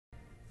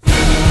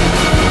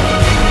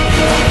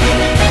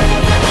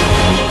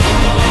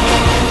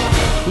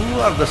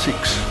the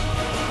Sikhs,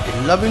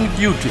 a loving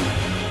duty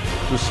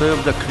to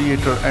serve the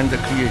Creator and the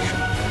creation,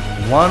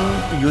 one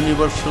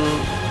universal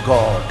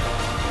God,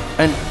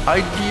 an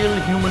ideal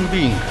human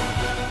being,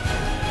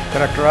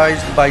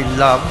 characterized by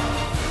love,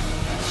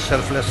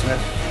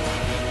 selflessness,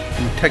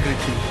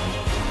 integrity,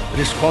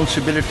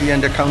 responsibility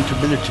and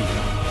accountability,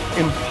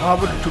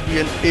 empowered to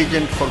be an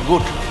agent for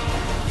good,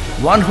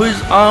 one who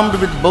is armed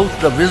with both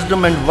the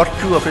wisdom and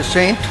virtue of a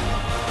saint,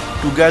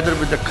 together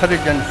with the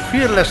courage and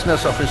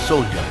fearlessness of a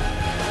soldier,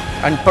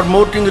 and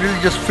promoting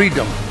religious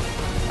freedom.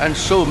 And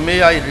so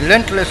may I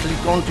relentlessly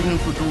continue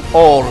to do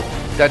all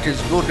that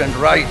is good and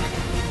right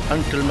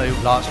until my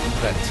last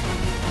breath.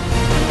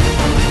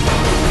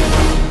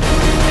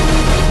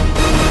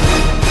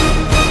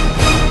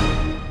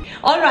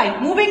 All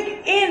right,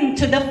 moving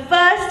into the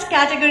first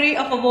category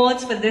of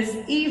awards for this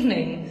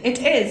evening. It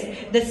is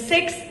the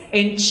Sikhs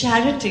in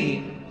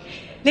Charity.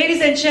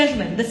 Ladies and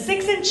gentlemen, the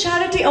Sikhs in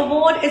Charity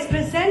Award is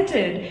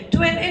presented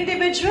to an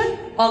individual,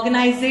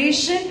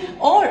 organization,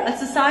 or a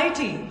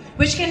society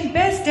which can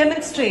best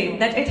demonstrate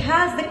that it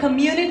has the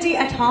community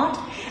at heart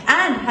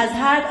and has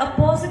had a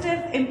positive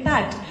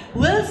impact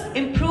whilst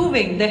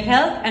improving the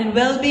health and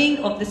well-being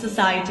of the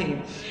society.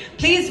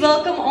 Please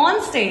welcome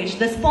on stage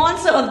the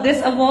sponsor of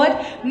this award,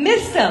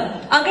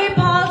 Mr.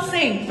 Agaypal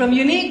Singh from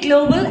Unique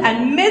Global,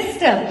 and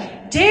Mr.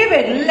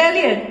 David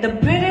Lelliot, the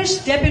British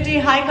Deputy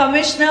High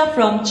Commissioner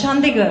from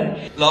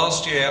Chandigarh.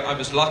 Last year I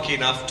was lucky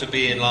enough to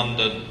be in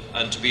London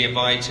and to be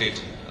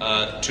invited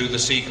to the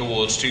Sikh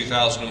Awards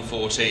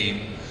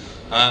 2014.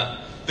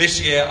 This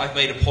year I've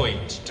made a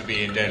point to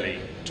be in Delhi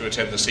to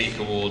attend the Sikh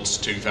Awards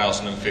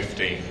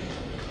 2015.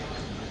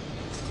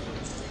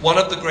 One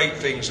of the great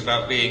things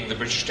about being the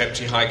British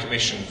Deputy High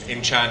Commission in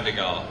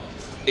Chandigarh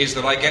is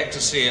that I get to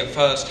see at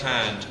first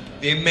hand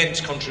the immense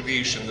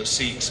contribution that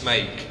Sikhs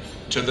make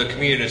to the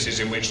communities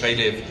in which they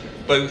live,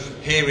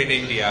 both here in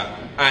India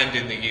and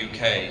in the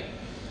UK.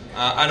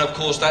 And of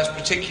course that's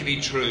particularly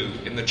true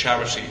in the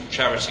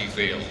charity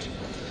field.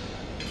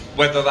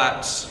 Whether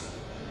that's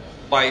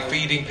by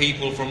feeding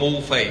people from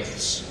all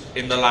faiths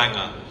in the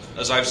Langar,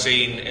 as I've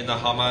seen in the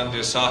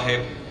Harmandir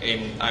Sahib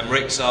in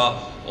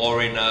Amritsar,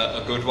 or in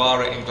a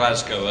Gurdwara in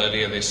Glasgow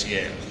earlier this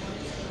year.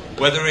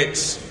 Whether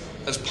it's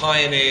as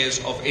pioneers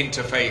of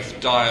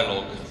interfaith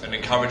dialogue and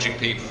encouraging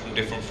people from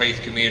different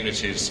faith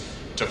communities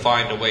to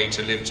find a way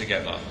to live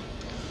together.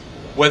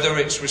 Whether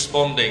it's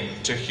responding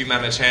to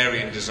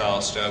humanitarian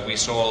disaster, we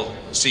saw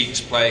Sikhs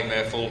playing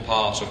their full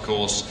part, of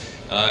course,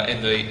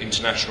 in the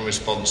international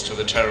response to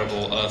the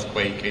terrible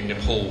earthquake in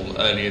Nepal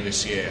earlier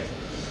this year.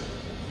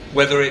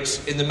 Whether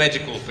it's in the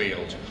medical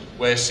field,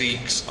 where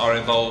Sikhs are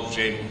involved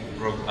in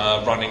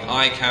running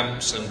eye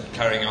camps and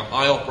carrying out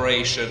eye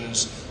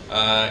operations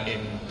in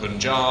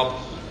Punjab,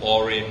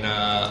 or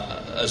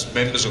as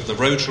members of the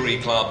Rotary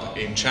Club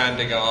in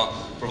Chandigarh,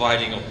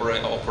 providing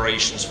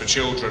operations for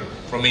children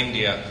from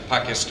India,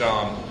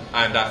 Pakistan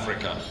and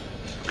Africa.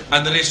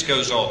 And the list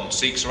goes on.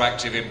 Sikhs are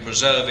active in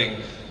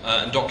preserving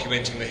and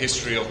documenting the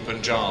history of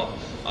Punjab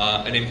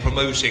and in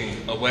promoting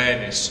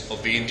awareness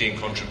of the Indian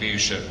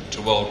contribution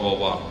to World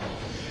War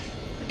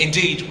I.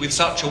 Indeed, with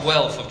such a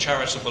wealth of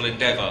charitable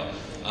endeavour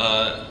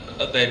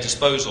at their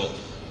disposal,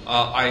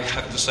 I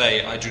have to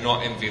say I do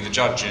not envy the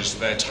judges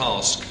their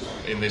task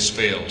in this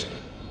field.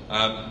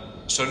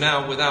 So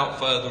now, without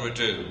further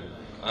ado,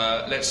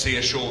 let's see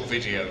a short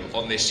video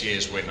on this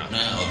year's winner.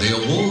 Now, the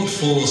award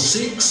for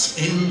Sikhs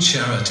in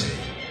Charity,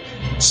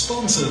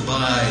 sponsored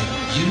by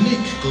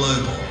Unique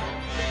Global.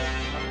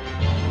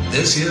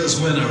 This year's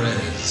winner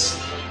is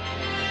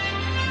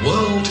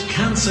World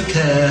Cancer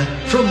Care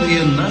from the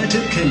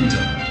United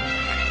Kingdom.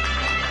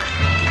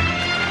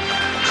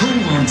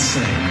 Kulwant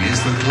Singh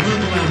is the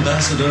Global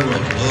Ambassador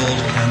of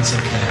World Cancer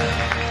Care,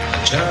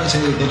 a charity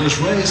that has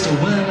raised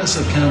awareness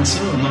of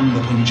cancer among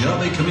the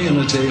Punjabi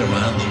community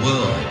around the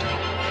world,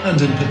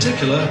 and in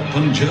particular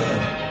Punjab,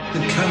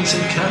 the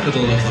cancer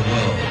capital of the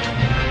world.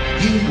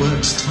 He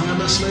works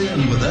tirelessly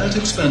and without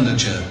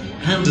expenditure,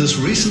 and has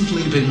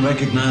recently been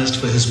recognised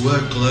for his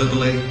work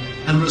globally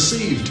and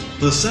received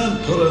the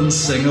Sant Puran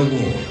Singh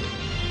Award.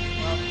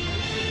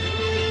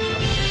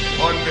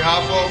 On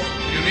behalf of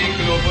Unique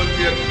Global,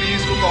 we are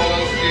pleased to call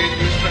on stage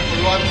Mr.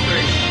 Kulwant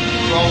Singh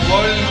from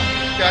World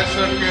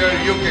Cancer Care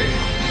UK.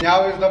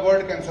 Punjab is the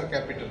world cancer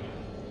capital.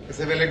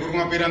 ਕਿਸੇ ਵੇਲੇ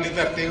ਗੁਰੂਆਂ ਪੀਰਾਂ ਦੀ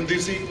ਧਰਤੀ ਹੁੰਦੀ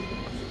ਸੀ।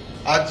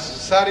 ਅੱਜ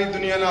ਸਾਰੀ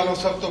ਦੁਨੀਆ ਨਾਲੋਂ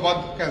ਸਭ ਤੋਂ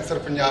ਵੱਧ ਕੈਂਸਰ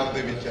ਪੰਜਾਬ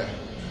ਦੇ ਵਿੱਚ ਹੈ।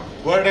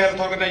 ਵਰਲਡ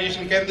ਹੈਲਥ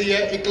ਆਰਗੇਨਾਈਜੇਸ਼ਨ ਕਹਿੰਦੀ ਹੈ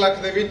 1 ਲੱਖ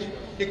ਦੇ ਵਿੱਚ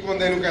ਇੱਕ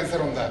ਬੰਦੇ ਨੂੰ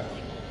ਕੈਂਸਰ ਹੁੰਦਾ ਹੈ।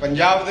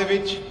 ਪੰਜਾਬ ਦੇ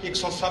ਵਿੱਚ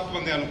 107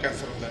 ਬੰਦਿਆਂ ਨੂੰ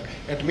ਕੈਂਸਰ ਹੁੰਦਾ ਹੈ।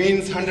 It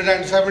means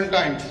 107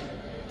 times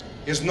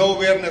is no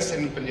awareness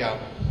in Punjab.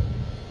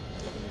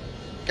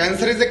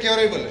 Cancer is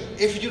curable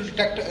if you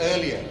detect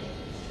earlier.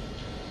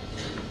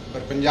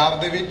 But Punjab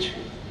ਦੇ ਵਿੱਚ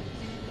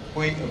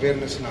ਕੋਈ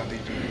ਅਵੇਅਰਨੈਸ ਨਾ ਦੀ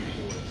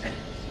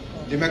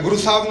ਜੇ ਮੈਂ ਗੁਰੂ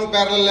ਸਾਹਿਬ ਨੂੰ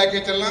ਪੈਰਲਲ ਲੈ ਕੇ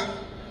ਚੱਲਾਂ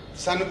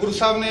ਸਾਨੂੰ ਗੁਰੂ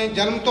ਸਾਹਿਬ ਨੇ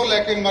ਜਨਮ ਤੋਂ ਲੈ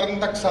ਕੇ ਮਰਨ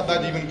ਤੱਕ ਸਾਦਾ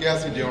ਜੀਵਨ ਕਿਹਾ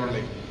ਸੀ ਜਿਉਣ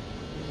ਲਈ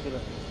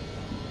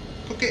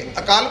ਕਿਉਂਕਿ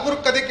ਅਕਾਲ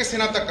ਪੁਰਖ ਕਦੇ ਕਿਸੇ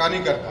ਨਾਲ ਧੱਕਾ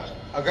ਨਹੀਂ ਕਰਦਾ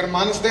ਅਗਰ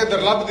ਮਾਨਸ ਦੇ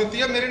ਦੁਰਲੱਭ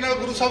ਦਿੱਤੀ ਹੈ ਮੇਰੇ ਨਾਲ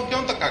ਗੁਰੂ ਸਾਹਿਬ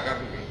ਕਿਉਂ ਧੱਕਾ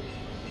ਕਰਨਗੇ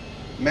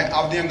ਮੈਂ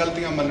ਆਪਦੀਆਂ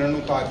ਗਲਤੀਆਂ ਮੰਨਣ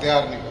ਨੂੰ ਤਾਂ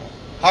ਤਿਆਰ ਨਹੀਂ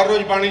हर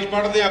रोज पानी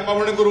पढ़ते हैं,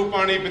 पवन गुरु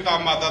पानी पिता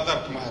माता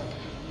धरत मात।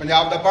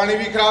 पंजाब का पानी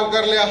भी खराब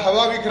कर लिया,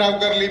 हवा भी खराब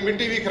कर ली,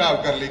 मिट्टी भी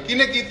खराब कर ली।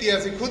 किने कीती है?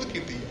 असीं खुद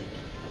कीती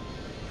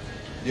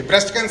है। जे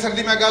ब्रैसट कैंसर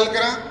की मैं गल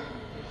करा,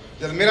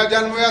 जब मेरा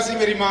जन्म होया सी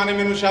मेरी माँ ने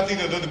मैनूं छाती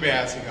ते दुध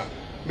पियाया सीगा,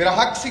 मेरा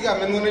हक सीगा,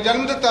 मैनूं उन्हें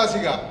जन्म दिता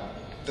सीगा।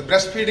 तो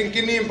ब्रैसट फीडिंग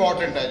कितनी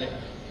इंपॉर्टेंट है जी।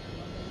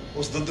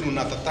 उस दुध नूं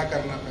ना तत्ता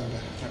करना पैंदा,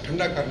 ना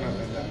ठंडा करना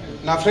पैंदा,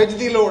 ना फ्रिज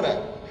की लोड़ है।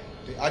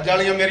 ते अज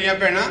वालियां मेरियां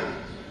भैणां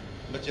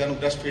बच्चों नूं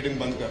ब्रैसट फीडिंग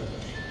बंद कर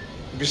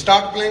दी। We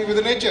start playing with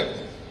nature.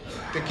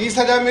 तो की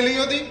सजा मिली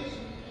ओदी?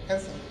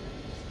 कैंसर।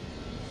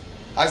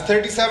 आज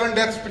 37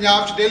 डेथ्स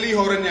पंजाब च डेली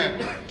हो रही हैं,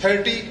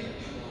 30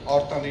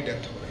 औरतों की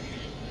डेथ हो रही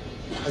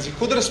है। असीं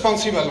खुद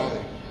रिस्पोंसिबल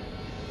हाँ।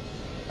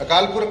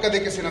 अकाल पुरख कदे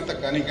किसी ने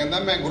धक्का नहीं कहता,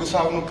 मैं गुरु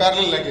साहब नूं कर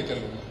लेके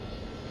चलूंगा।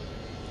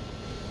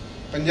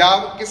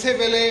 पंजाब किसी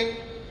वेले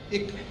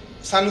एक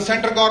सानू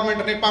सेंटर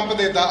गौरमेंट ने पंप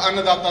देता,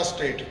 अन्नदाता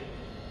स्टेट।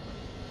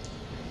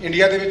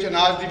 इंडिया दे विच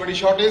अनाज की बड़ी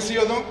शॉर्टेज सी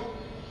उदों,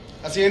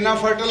 असीं इन्ना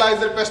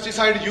फर्टिलाइजर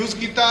पैसटीसाइड यूज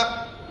किया,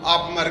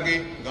 आप मर गए,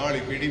 गांह वाली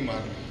पीढ़ी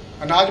मार गई।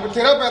 अनाज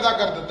बथेरा पैदा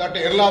कर दिता,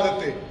 ढेर ला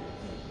दिते।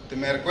 तो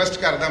मैं रिक्वेस्ट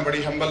करदा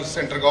बड़ी हंबल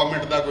सेंटर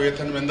गौरमेंट का कोई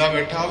इत्थे नुमाइंदा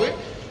बैठा होवे,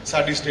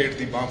 साडी स्टेट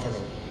की बांह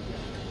फड़ो।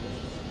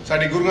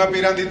 साडी गुरुआं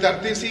पीरां की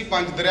धरती सी,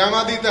 5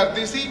 दरियावां की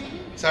धरती सी,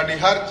 साडी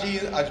हर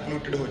चीज़ अज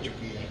पोल्यूटेड हो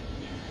चुकी है।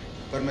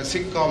 पर मैं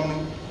सिख कौम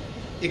नूं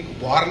एक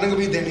वार्निंग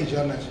भी देनी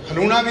चाहना,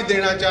 खलूना भी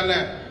देना चाहना।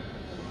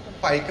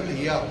 भाई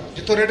कन्हैया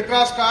जितों रेड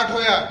क्रॉस स्टार्ट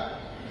होया,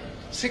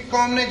 सिख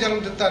कौम ने जन्म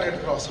दिता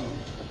रेड क्रॉस नूं,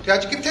 ते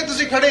अज कित्थे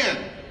तुसीं खड़े हैं?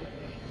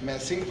 मैं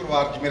सिंह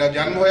परिवार च मेरा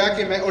जन्म होया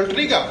कि मैं उल्ट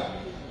नहीं गा।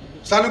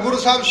 सानू गुरु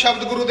साहब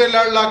शब्द गुरु दे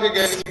लड़ ला के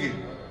गए सी,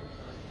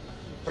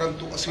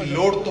 परंतु असीं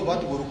लोड़ तो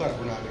वध गुरु घर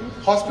बना लए,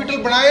 हॉस्पिटल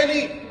बनाए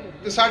नहीं।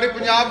 तो साडे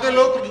पंजाब के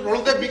लोग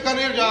रुलते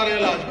बीकानेर जा रहे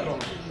इलाज कराउण।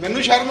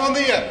 मैनूं शर्म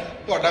आउंदी है,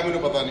 तुहाडा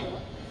मैनूं पता नहीं।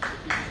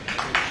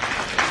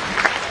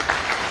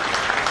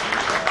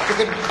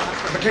 किते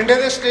बठिंडे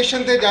के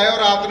स्टेशन ते जाओ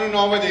रात नूं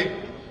 9 बजे,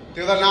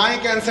 तो उसका नाम ही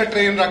कैंसर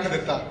ट्रेन रख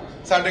दिता।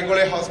 साडे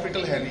कोले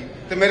हॉस्पिटल है नहीं।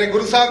 तो मेरे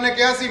गुरु साहब ने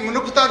कहा सी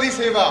मनुखता की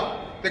सेवा।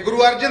 तो गुरु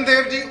अर्जन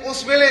देव जी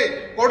उस वेले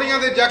कोड़ियां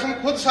दे जख्म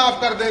खुद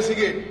साफ करते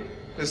सीगे।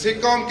 तो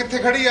सिख कौम कित्थे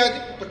खड़ी है? अज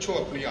पुछो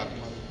अपनी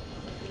आत्मा।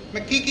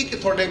 मैं की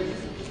थोड़े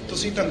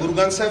तुसीं तां गुरु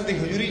ग्रंथ साहिब की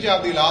हजूरी च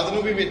आपदी औलाद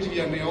नूं भी वेची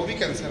जांदे हो, वो भी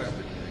कैंसर है।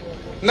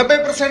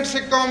 90%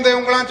 सिख कौम दे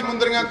उंगलां च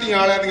मुंदरियां धीआं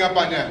वालियां दीआं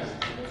पाईआं।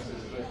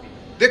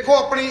 देखो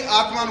अपनी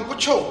आत्मा नूं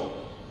पुछो,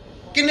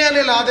 किन्नियां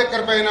ने ला दे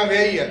करपए नाल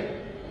विआही है।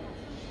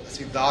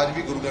 असीं दाज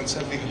भी गुरु ग्रंथ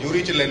साहिब की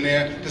हजूरी च लैने आ।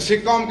 ते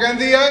सिख कौम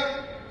कहती है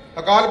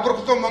अकाल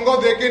पुरख तो मंगो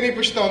दे के नहीं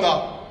पछताउंदा,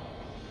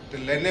 ते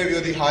लैने भी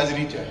उहदी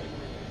हाजरी च है।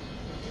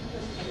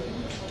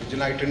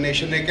 यूनाइटेड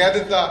नेशन ने कह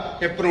दिता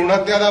कि भ्रूण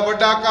हत्या का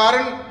वड्डा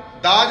कारण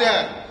दाज है,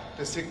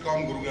 तो सिख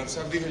कौम गुरु ग्रंथ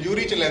साहिब की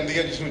हजूरी च लैंदी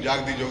है, जिसनूं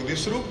जागदी जोगदी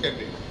सरूप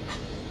कहते हैं।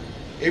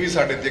 ये भी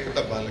साडे ते इक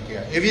धब्बा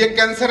लग्या, ये भी एक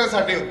कैंसर है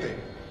साडे उत्ते।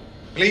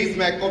 प्लीज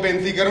मैं एको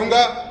बेनती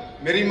करूंगा,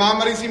 मेरी मां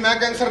मरी सी, मैं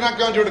कैंसर नाल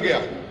क्यों जुड़ गया?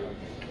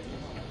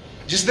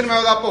 जिस दिन मैं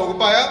उसका भोग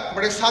पाया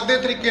बड़े सादे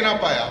तरीके नाल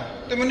पाया,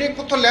 तो मैनूं एक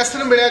उत्थों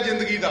लैसन मिलिया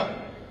जिंदगी का।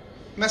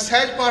 मैं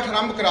सहज पाठ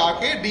आरंभ करा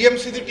के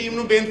डीएमसी की टीम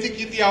नूं बेनती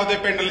की आपदे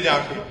पिंड लिजा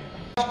के।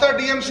 हफ्ता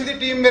डीएमसी की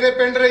टीम मेरे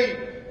पिंड रही।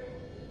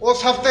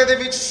 उस हफ्ते दे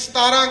विच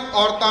 17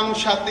 औरतां नूं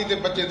छाती ते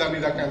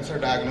बच्चेदानी का कैंसर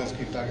डायगनोज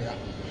किया गया।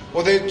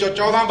 ਉਹਦੇ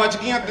 14 बच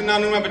गई, 3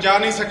 नूं मैं बचा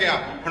नहीं सकिया।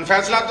 हुण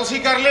फैसला तुसीं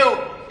कर लिओ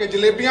कि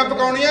जलेबियां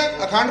पकाउणियां,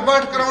 अखंड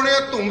पाठ कराउणे,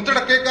 धूम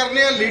धड़के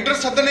करने, लीडर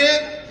सदने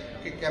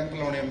कि camp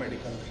लाउणे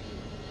medical they.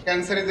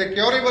 Cancer is a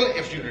curable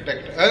if you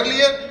detect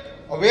earlier.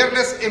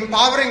 Awareness,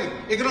 empowering,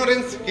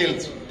 ignorance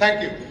kills.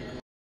 Thank you.